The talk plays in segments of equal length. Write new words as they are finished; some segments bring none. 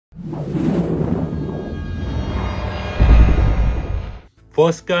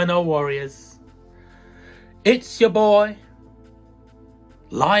What's going on, warriors? It's your boy,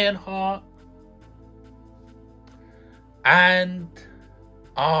 Lionheart, and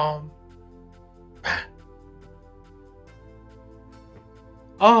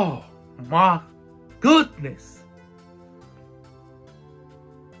oh my goodness,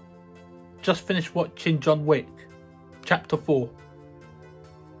 just finished watching John Wick, Chapter 4.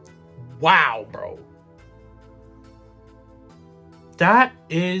 Wow, bro. That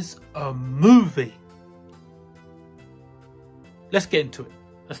is a movie. Let's get into it.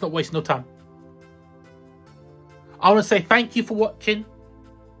 Let's not waste no time. I want to say thank you for watching,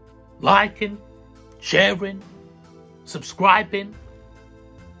 liking, sharing, subscribing,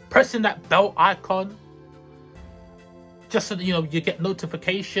 pressing that bell icon, just so that you get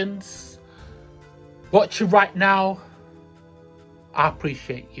notifications. Watching right now, I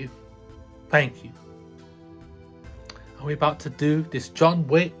appreciate you. Thank you. And we're about to do this John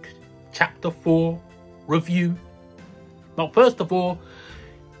Wick Chapter 4 review. Now, first of all,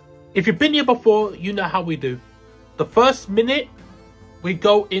 if you've been here before, you know how we do. The first minute, we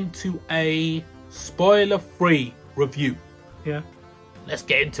go into a spoiler-free review. Yeah. Let's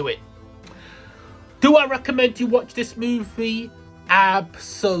get into it. Do I recommend you watch this movie?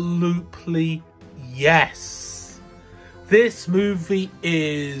 Absolutely yes. This movie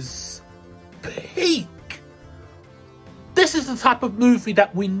is peak. This is the type of movie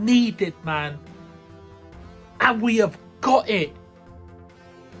that we needed, man. And we have got it.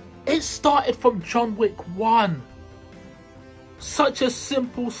 It started from John Wick 1. Such a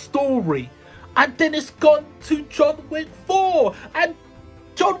simple story. And then it's gone to John Wick 4. And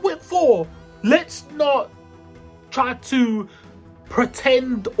John Wick 4, let's not try to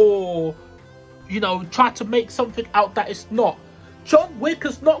pretend or, try to make something out that it's not. John Wick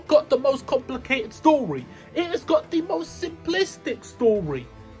has not got the most complicated story. It has got the most simplistic story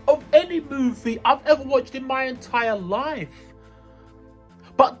of any movie I've ever watched in my entire life.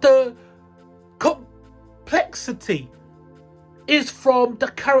 But the complexity is from the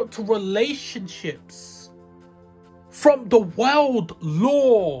character relationships, from the world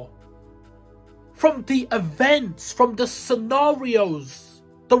lore, from the events, from the scenarios,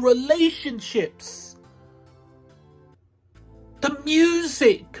 the relationships, the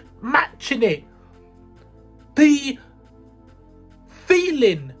music matching it, the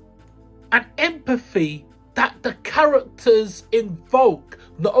feeling and empathy that the characters invoke,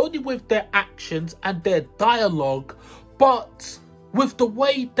 not only with their actions and their dialogue, but with the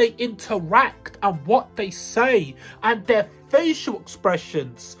way they interact and what they say and their facial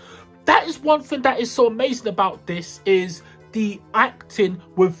expressions. That is one thing that is so amazing about this, is the acting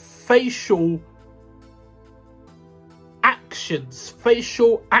with facial actions,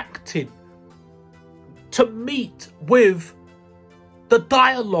 facial acting to meet with the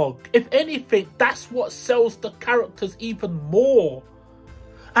dialogue. If anything, that's what sells the characters even more.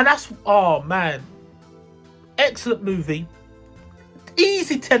 And that's, oh man, excellent movie.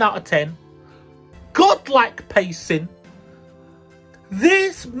 Easy 10 out of 10. Godlike pacing.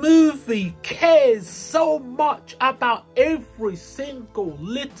 This movie cares so much about every single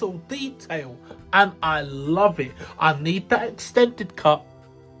little detail, and I love it. I need that extended cut.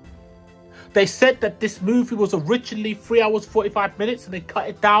 They said that this movie was originally 3 hours 45 minutes and they cut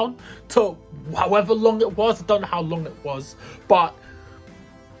it down to however long it was. I don't know how long it was, but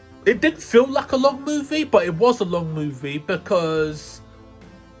it didn't feel like a long movie, but it was a long movie because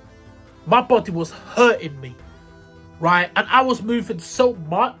my body was hurting me, right? And I was moving so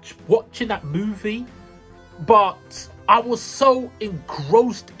much watching that movie, but I was so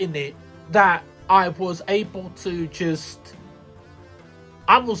engrossed in it that I was able to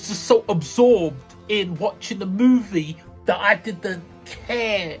I was just so absorbed in watching the movie that I didn't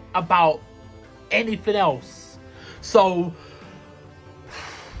care about anything else. So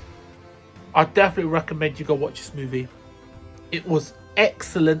I definitely recommend you go watch this movie. It was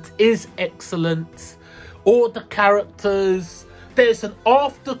excellent, is excellent. All the characters. There's an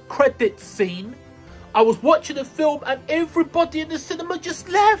after credit scene. I was watching the film and everybody in the cinema just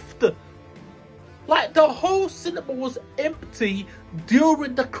left. Like, the whole cinema was empty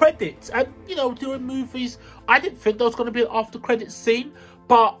during the credits. And, during movies, I didn't think there was going to be an after credit scene,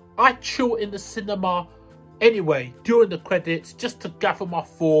 but I chill in the cinema anyway during the credits just to gather my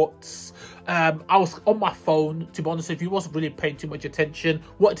thoughts. I was on my phone, to be honest with you, wasn't really paying too much attention,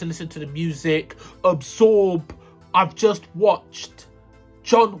 wanted to listen to the music, absorb. I've just watched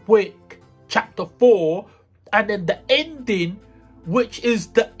John Wick Chapter 4, and then the ending, which is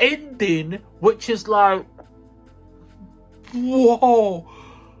like, whoa,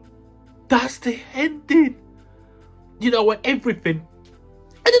 that's the ending. When everything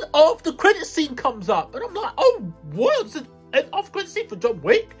And then after the credit scene comes up, and I'm like, oh, what? It's an after credit scene for John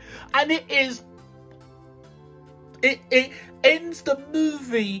Wick? And it is, it ends the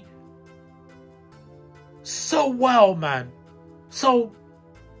movie so well, man. So,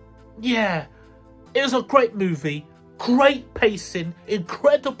 yeah, it was a great movie. Great pacing,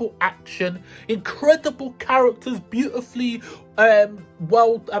 incredible action, incredible characters, beautifully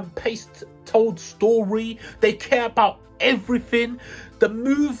well paced, told story. They care about everything. The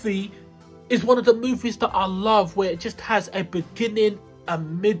movie is one of the movies that I love, where it just has a beginning, a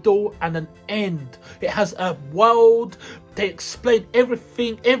middle, and an end. It has a world. They explain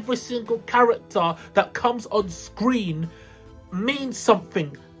everything. Every single character that comes on screen means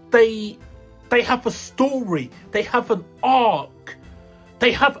something. They have a story. They have an arc.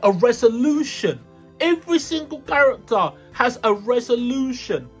 They have a resolution. Every single character has a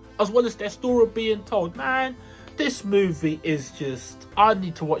resolution, as well as their story being told. Man, this movie is just... I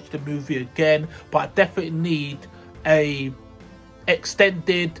need to watch the movie again, but I definitely need a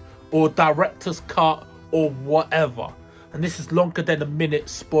extended or director's cut or whatever. And this is longer than a minute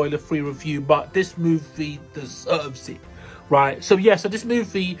spoiler-free review, but this movie deserves it. Right? So yeah, so this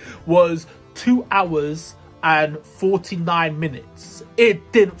movie was 2 hours and 49 minutes.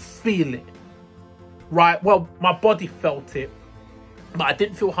 It didn't feel it. Right? Well, my body felt it, but I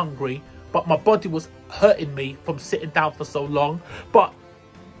didn't feel hungry. But my body was hurting me from sitting down for so long. But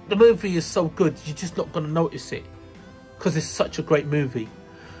the movie is so good, you're just not going to notice it, because it's such a great movie.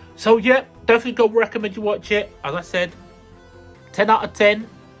 So yeah, definitely go recommend you watch it. As I said, 10 out of 10.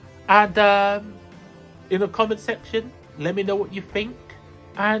 And in the comment section, let me know what you think,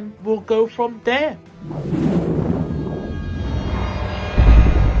 and we'll go from there.